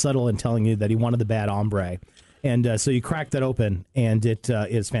not so subtle in telling you that he wanted the Bad Hombre. And so you cracked that open, and it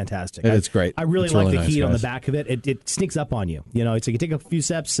is fantastic. It's great. I really like the heat on the back of it. It sneaks up on you. It's like you take a few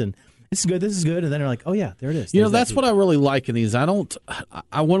steps, and this is good, and then you're like, oh, yeah, there it is. That's what I really like in these. I want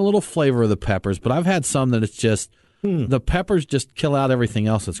a little flavor of the peppers, but I've had some that it's just, the peppers just kill out everything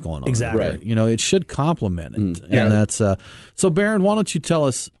else that's going on. Exactly. Right. It should complement it. And that's so, Baron, why don't you tell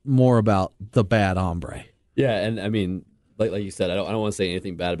us more about the Bad Hombre? Yeah, and I mean, like you said, I don't want to say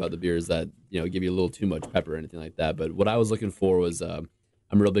anything bad about the beers that give you a little too much pepper or anything like that. But what I was looking for was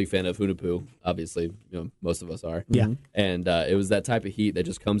I'm a real big fan of Hunapu. Obviously, most of us are. Yeah. And it was that type of heat that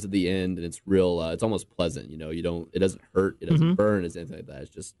just comes at the end, and it's real. It's almost pleasant. It doesn't hurt, it doesn't burn, it's anything like that.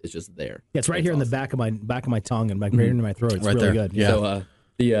 It's just there. Yeah, it's right here in the back of my tongue and right into my throat. It's right really there. good. Yeah. So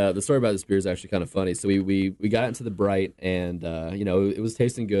the story about this beer is actually kind of funny. So we got into the Bright, and it was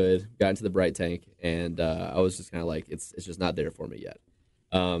tasting good. Got into the Bright tank, and I was just kind of like, it's just not there for me yet.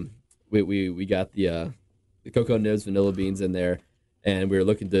 We got the cocoa nibs, vanilla beans in there, and we were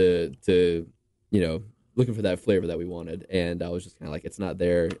looking to looking for that flavor that we wanted, and I was just kind of like, it's not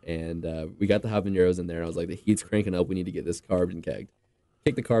there. And we got the habaneros in there, and I was like, the heat's cranking up. We need to get this carved and kegged.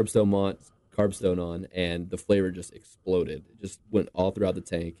 Kick the carb stone on, and the flavor just exploded. It just went all throughout the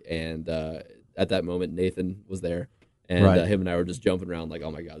tank, and at that moment, Nathan was there, and him and I were just jumping around like,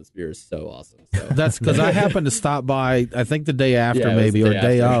 oh my God, this beer is so awesome. So. That's because I happened to stop by, I think the day after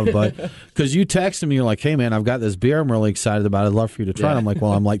day of, but because you texted me, you're like, hey man, I've got this beer I'm really excited about. I'd love for you to try it. I'm like,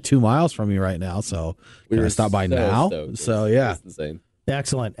 well, I'm like 2 miles from you right now, so can I stop by now? So yeah. It's insane.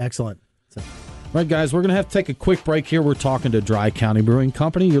 Excellent. All right, guys, we're going to have to take a quick break here. We're talking to Dry County Brewing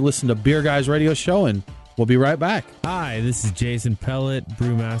Company. You're listening to Beer Guys Radio Show, and we'll be right back. Hi, this is Jason Pellet,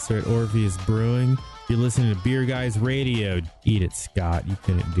 brewmaster at Orpheus Brewing. You're listening to Beer Guys Radio. Eat it, Scott. You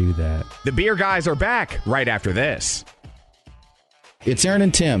couldn't do that. The Beer Guys are back right after this. It's Aaron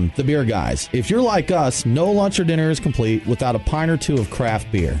and Tim, the Beer Guys. If you're like us, no lunch or dinner is complete without a pint or two of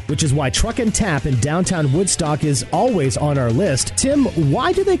craft beer. Which is why Truck and Tap in downtown Woodstock is always on our list. Tim,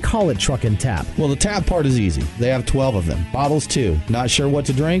 why do they call it Truck and Tap? Well, the tap part is easy. They have 12 of them. Bottles, too. Not sure what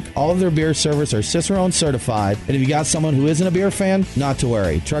to drink? All of their beer servers are Cicerone certified. And if you got someone who isn't a beer fan, not to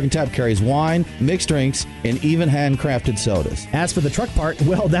worry. Truck and Tap carries wine, mixed drinks, and even handcrafted sodas. As for the truck part,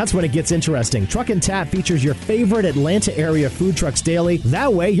 well, that's when it gets interesting. Truck and Tap features your favorite Atlanta area food truck stations daily.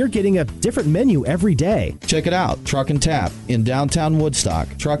 That way, you're getting a different menu every day. Check it out, Truck and Tap in downtown Woodstock.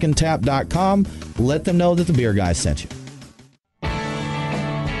 Truckandtap.com. Let them know that the Beer Guys sent you.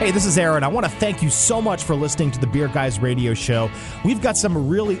 Hey, this is Aaron. I want to thank you so much for listening to the Beer Guys radio show. We've got some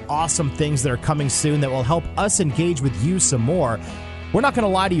really awesome things that are coming soon that will help us engage with you some more. We're not going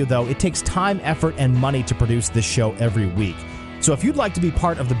to lie to you, though. It takes time, effort, and money to produce this show every week. So if you'd like to be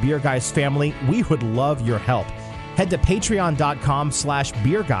part of the Beer Guys family, we would love your help. Head to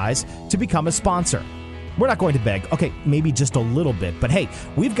patreon.com/beerguys to become a sponsor. We're not going to beg. Okay, maybe just a little bit. But hey,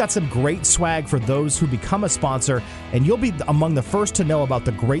 we've got some great swag for those who become a sponsor, and you'll be among the first to know about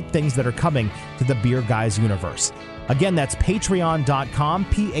the great things that are coming to the Beer Guys universe. Again, that's patreon.com,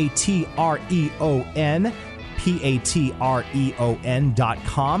 Patreon,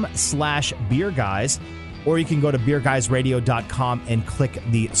 patreon.com/beerguys, or you can go to beerguysradio.com and click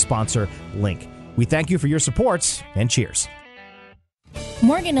the sponsor link. We thank you for your support, and cheers.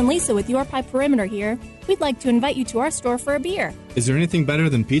 Morgan and Lisa with Your Pie Perimeter here. We'd like to invite you to our store for a beer. Is there anything better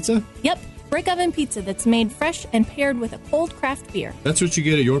than pizza? Yep, brick oven pizza that's made fresh and paired with a cold craft beer. That's what you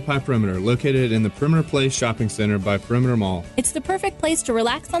get at Your Pie Perimeter, located in the Perimeter Place Shopping Center by Perimeter Mall. It's the perfect place to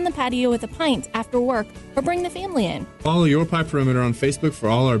relax on the patio with a pint after work or bring the family in. Follow Your Pie Perimeter on Facebook for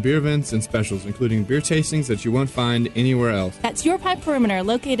all our beer events and specials, including beer tastings that you won't find anywhere else. That's Your Pie Perimeter,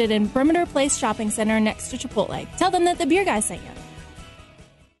 located in Perimeter Place Shopping Center next to Chipotle. Tell them that the Beer Guys sent you.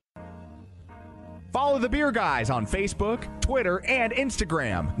 Follow the Beer Guys on Facebook, Twitter, and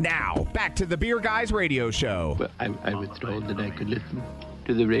Instagram. Now, back to the Beer Guys radio show. Well, I was told that I could listen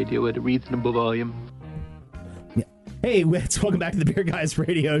to the radio at a reasonable volume. Hey, welcome back to the Beer Guys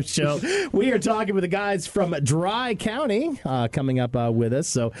radio show. We are talking with the guys from Dry County coming up with us.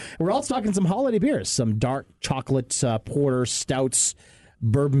 So we're also talking some holiday beers, some dark chocolate porter, stouts,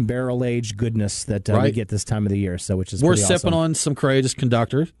 bourbon barrel-aged goodness that we get this time of the year, so which is we're pretty sipping awesome. on some Courageous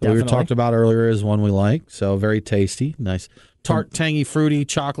Conductor that we talked about earlier is one we like, so very tasty, nice, tart, tangy, fruity,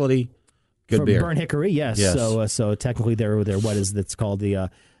 chocolatey, good beer. Burnt hickory, yes. So technically they're what is it's called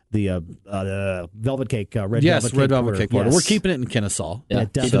the velvet cake red velvet cake porter. Yes. We're keeping it in Kennesaw. Yeah,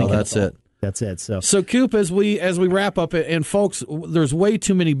 so that's it. That's it. So Coop, as we wrap up, and folks, there's way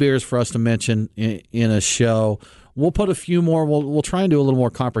too many beers for us to mention in a show. We'll put a few more. We'll try and do a little more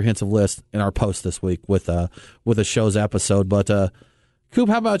comprehensive list in our post this week with a show's episode. But Coop,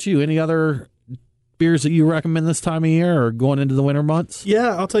 how about you? Any other beers that you recommend this time of year or going into the winter months?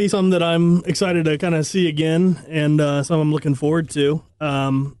 Yeah, I'll tell you something that I'm excited to kind of see again, and something I'm looking forward to.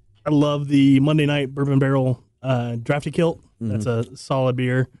 I love the Monday Night Bourbon Barrel Drafty Kilt. That's a solid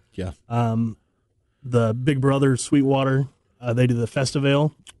beer. Yeah. The Big Brother Sweetwater, they do the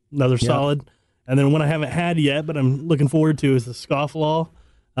Festival, another solid. And then one I haven't had yet, but I'm looking forward to, is the Scofflaw.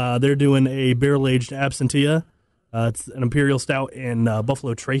 They're doing a barrel-aged Absentia. It's an Imperial Stout in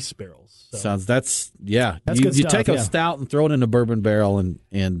Buffalo Trace barrels. So. That's you good stuff, take a stout and throw it in a bourbon barrel, and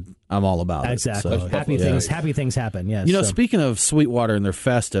I'm all about it. Exactly. So, happy things happen. Yes. Speaking of Sweetwater and their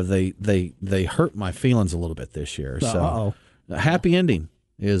festive, they hurt my feelings a little bit this year. So happy ending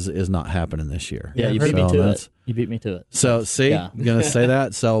is not happening this year. Yeah, you beat me to it. You beat me to it. So see, I'm gonna say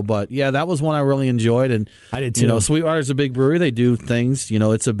that. So, but yeah, that was one I really enjoyed, and I did too. Sweetwater's a big brewery. They do things.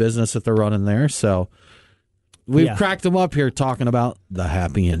 It's a business that they're running there. So. We've cracked them up here talking about the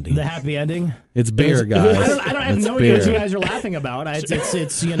happy ending. The happy ending? It's beer, guys. I don't have no idea what you guys are laughing about. It's I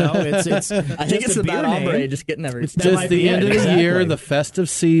think it's the Bad Hombre just getting everything. It's just the end of the year, the festive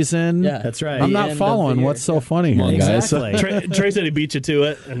season. Yeah, that's right. I'm not following what's so funny here, guys. Trey said he beat you to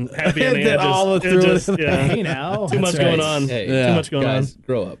it, and happy ending. Hey, now. Too much going on. Too much going on.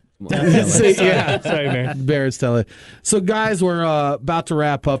 Grow up. Sorry, man. Bear's telling. So, guys, we're about to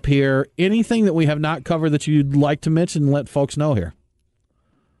wrap up here. Anything that we have not covered that you'd like to mention and let folks know here?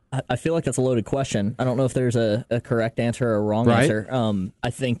 I feel like that's a loaded question. I don't know if there's a correct answer or a wrong answer. I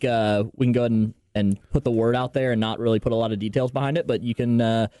think we can go ahead and put the word out there and not really put a lot of details behind it, but you can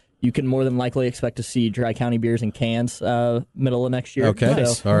more than likely expect to see Dry County beers in cans middle of next year. Okay,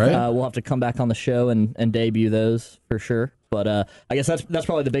 so, all right. We'll have to come back on the show and debut those for sure. But I guess that's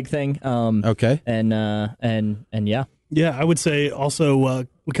probably the big thing. Okay. And yeah. Yeah, I would say also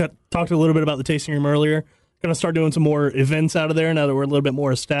we talked a little bit about the tasting room earlier. Going to start doing some more events out of there now that we're a little bit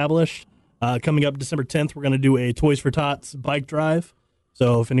more established. Coming up December 10th, we're going to do a Toys for Tots bike drive.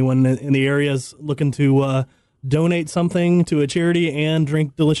 So if anyone in the area is looking to donate something to a charity and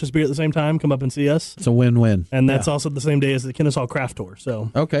drink delicious beer at the same time, come up and see us. It's a win-win. And that's also the same day as the Kennesaw Craft Tour.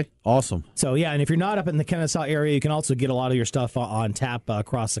 So okay, awesome. So yeah, and if you're not up in the Kennesaw area, you can also get a lot of your stuff on tap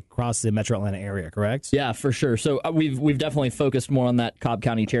across the Metro Atlanta area. Correct? Yeah, for sure. So we've definitely focused more on that Cobb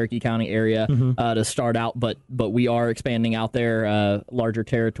County, Cherokee County area to start out, but we are expanding out there, larger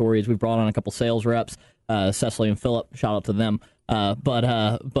territories. We've brought on a couple sales reps, Cecily and Phillip. Shout out to them.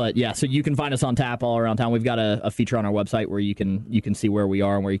 But yeah, so you can find us on tap all around town. We've got a feature on our website where you can see where we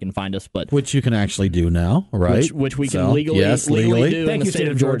are and where you can find us. But which you can actually do now, right? Which we can legally do Thank in the you, state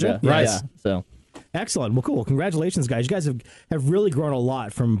of Georgia. Right. Yeah, so. Excellent. Well, cool. Congratulations, guys. You guys have really grown a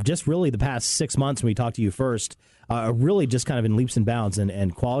lot from just really the past 6 months when we talked to you first. Really just kind of in leaps and bounds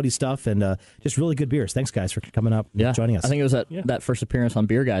and quality stuff and just really good beers. Thanks, guys, for coming up and joining us. I think it was that first appearance on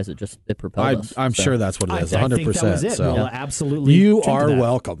Beer Guys it propelled us. I'm sure that's what it is, 100%. I think that was it. So. We'll absolutely. You are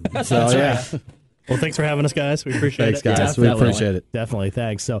welcome. So, yeah. Well, thanks for having us, guys. We appreciate it. Thanks, guys. Definitely. We appreciate it. Definitely.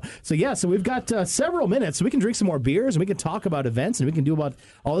 Thanks. So we've got several minutes, so we can drink some more beers and we can talk about events and we can do about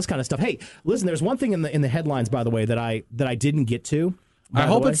all this kind of stuff. Hey, listen, there's one thing in the headlines, by the way, that I didn't get to. I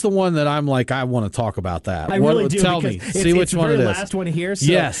hope it's the one that I'm like, I want to talk about that. I really do. Tell me. See which one it is. It's the last one here. So,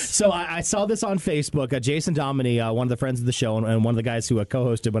 yes. So I saw this on Facebook. Jason Dominy, one of the friends of the show and one of the guys who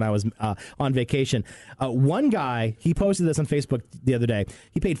co-hosted when I was on vacation. One guy, he posted this on Facebook the other day.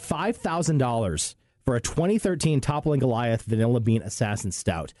 He paid $5,000 for a 2013 Toppling Goliath Vanilla Bean Assassin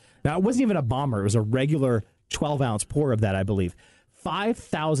Stout. Now, it wasn't even a bomber. It was a regular 12-ounce pour of that, I believe.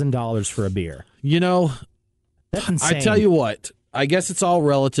 $5,000 for a beer. You know, that's insane. I tell you what. I guess it's all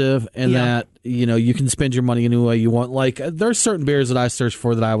relative in that, you can spend your money any way you want. Like, there's certain beers that I search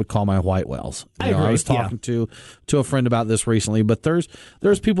for that I would call my white whales. I agree. I was talking to a friend about this recently, but there's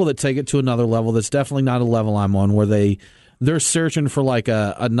people that take it to another level that's definitely not a level I'm on, where they're searching for like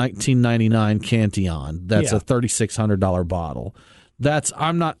a 1999 Cantillon that's a $3,600 bottle.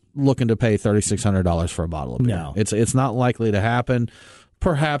 I'm not looking to pay $3,600 for a bottle of beer. No. It's not likely to happen.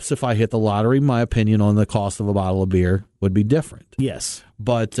 Perhaps if I hit the lottery, my opinion on the cost of a bottle of beer would be different. Yes.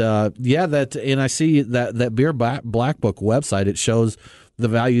 But, and I see that Beer Black Book website, it shows the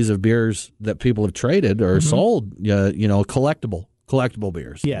values of beers that people have traded or sold, collectible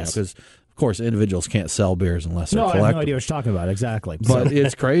beers. Yes. Because, of course, individuals can't sell beers unless they're collectible. I have no idea what you're talking about, exactly. But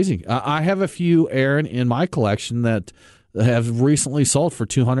it's crazy. I have a few, Aaron, in my collection that have recently sold for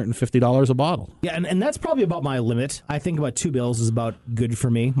 $250 a bottle. Yeah, and that's probably about my limit. I think about $2 is about good for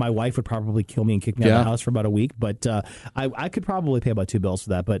me. My wife would probably kill me and kick me out of the house for about a week, but I could probably pay about $2 for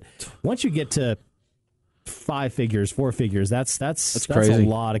that. But once you get to 5 figures, 4 figures, that's crazy. A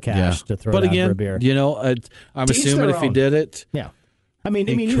lot of cash to throw down for a beer. I'm assuming if he did it, I mean,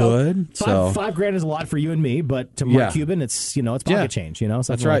 could. $5,000 is a lot for you and me, but to Mark Cuban, it's pocket change. Something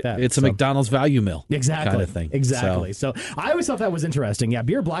that's right. Like that. It's a McDonald's value meal, exactly, kind of thing. Exactly. So I always thought that was interesting. Yeah,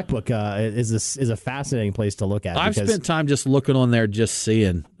 Beer Black Book is a fascinating place to look at. I've spent time just looking on there, just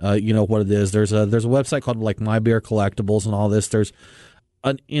seeing, what it is. There's a website called like My Beer Collectibles and all this. There's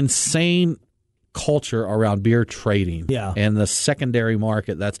an insane culture around beer trading, and the secondary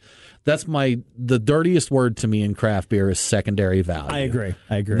market. That's the dirtiest word to me in craft beer is secondary value. I agree.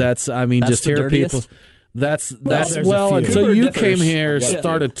 That's just hear people. That's until you came here,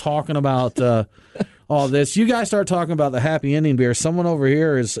 started talking about all this. You guys start talking about the Happy Ending beer. Someone over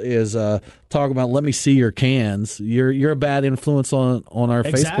here is talking about, let me see your cans. You're a bad influence on our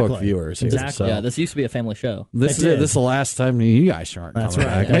Facebook viewers here. Exactly. So. Yeah, this used to be a family show. This is the last time you guys aren't coming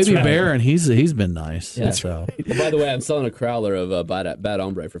back. Maybe Bear, and he's been nice. Yeah. So. Well, by the way, I'm selling a crowler of Bad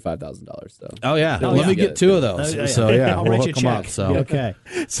Hombre for $5,000. So. Oh yeah, let me get 2 of those. So I'll we'll write hook you a them check. up. So okay,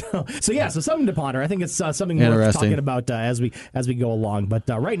 so something to ponder. I think it's something worth talking about as we go along. But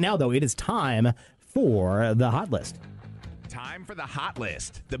right now, though, it is time for the hot list. Time for the hot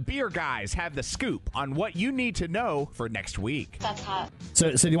list. The beer guys have the scoop on what you need to know for next week. That's hot. So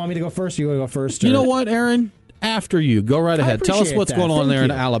do you want me to go first? Or you want to go first? You know what, Aaron? After you, go right ahead. Tell us what's going on there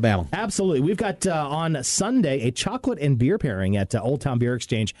in Alabama. Absolutely. We've got on Sunday a chocolate and beer pairing at Old Town Beer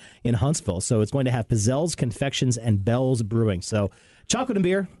Exchange in Huntsville. So it's going to have Pizzell's Confections and Bell's Brewing. So chocolate and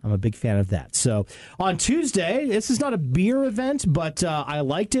beer, I'm a big fan of that. So on Tuesday, this is not a beer event, but I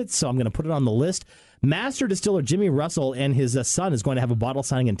liked it, so I'm going to put it on the list. Master distiller Jimmy Russell and his son is going to have a bottle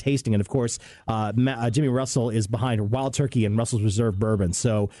signing and tasting. And, of course, Jimmy Russell is behind Wild Turkey and Russell's Reserve Bourbon.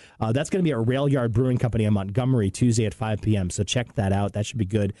 So that's going to be at Rail Yard Brewing Company in Montgomery Tuesday at 5 p.m. So check that out. That should be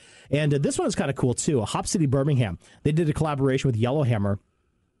good. And this one is kind of cool, too. Hop City Birmingham. They did a collaboration with Yellowhammer.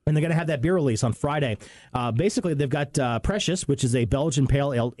 And they're going to have that beer release on Friday. Basically, they've got Precious, which is a Belgian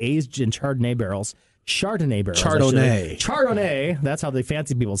pale ale aged in Chardonnay barrels, Chardonnay barrels. Chardonnay. That's how the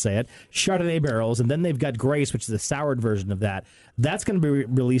fancy people say it. Chardonnay barrels. And then they've got Grace, which is a soured version of that. That's going to be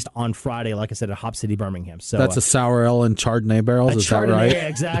released on Friday, like I said, at Hop City, Birmingham. So that's a sour ale in Chardonnay barrels, is that right?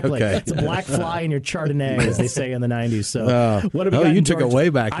 Exactly. Okay. It's a black fly in your Chardonnay, as they say in the 90s. So what have we got you took it way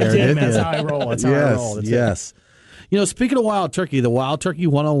back there, didn't you? That's how I roll. That's how I roll. Yes. You know, speaking of Wild Turkey, the Wild Turkey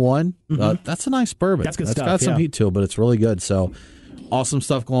 101, that's a nice bourbon. That's good stuff. It's got some heat to it, but it's really good. So awesome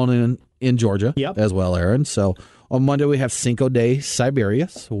stuff going on in Georgia as well, Aaron. So on Monday we have Cinco de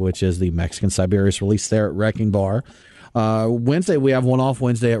Siberias, which is the Mexican Siberias release there at Wrecking Bar. Wednesday we have one off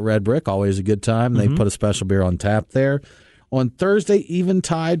Wednesday at Red Brick, always a good time. They put a special beer on tap there. On Thursday,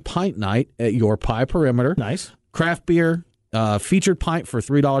 Eventide Pint Night at Your Pie Perimeter. Nice. Craft beer, featured pint for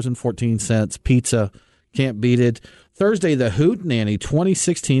 $3.14. Pizza, can't beat it. Thursday, the Hoot Nanny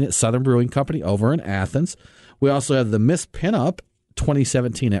 2016 at Southern Brewing Company over in Athens. We also have the Miss Pinup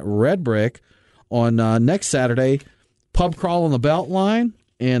 2017 at Red Brick. On next Saturday, Pub Crawl on the Beltline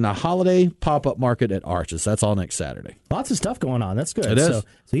and a holiday pop-up market at Arches. That's all next Saturday. Lots of stuff going on. That's good. It is.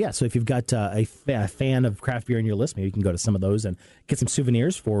 So if you've got a fan of craft beer in your list, maybe you can go to some of those and get some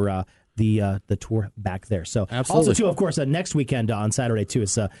souvenirs for the tour back there. So absolutely. Also too, of course, next weekend on Saturday too.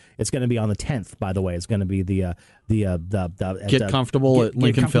 It's going to be on the 10th. By the way, it's going to be the Get Comfortable at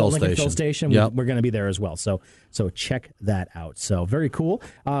Lincoln Fill Station. Yep. We're going to be there as well. So check that out. So very cool.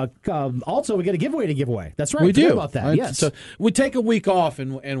 Also, we got a giveaway to give away. That's right. We do about that. Yes. So we take a week off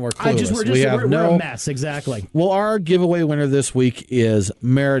and we're clueless. We're a mess. Exactly. Well, our giveaway winner this week is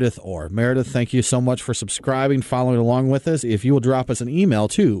Meredith Orr. Meredith, thank you so much for subscribing, following along with us. If you will drop us an email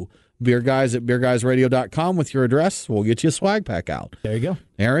to beerguys@beerguysradio.com with your address, we'll get you a swag pack out. There you go.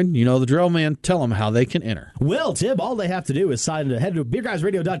 Aaron, you know the drill, man. Tell them how they can enter. Well, Tim, all they have to do is head to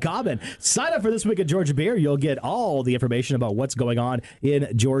beerguysradio.com and sign up for This Week at Georgia Beer. You'll get all the information about what's going on in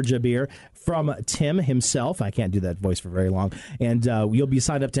Georgia beer from Tim himself. I can't do that voice for very long. And you'll be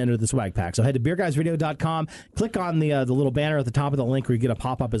signed up to enter the swag pack. So head to beerguysradio.com, click on the little banner at the top of the link where you get a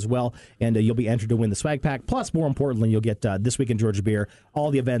pop-up as well, and you'll be entered to win the swag pack. Plus, more importantly, you'll get This Week in Georgia Beer, all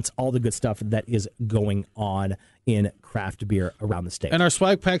the events, all the good stuff that is going on in craft beer around the state. And our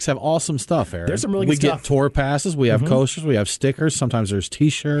swag packs have awesome stuff, Aaron. There's some really good stuff. We get tour passes, we have coasters, we have stickers, sometimes there's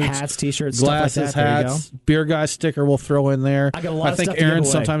T-shirts. Hats, T-shirts, glasses, stuff like that. hats, Beer Guy sticker we'll throw in there. I got a lot of think stuff to Aaron give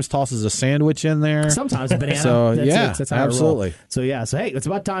away. sometimes tosses a sandwich in there. Sometimes a banana. So, That's how absolutely. I roll. So, hey, it's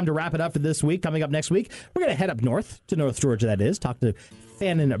about time to wrap it up for this week. Coming up next week, we're going to head up north to North Georgia, that is, talk to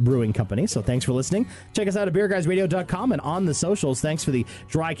Fannin Brewing Company. So thanks for listening. Check us out at beerguysradio.com and on the socials. Thanks for the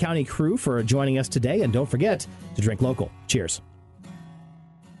Dry County crew for joining us today. And don't forget to drink local. Cheers.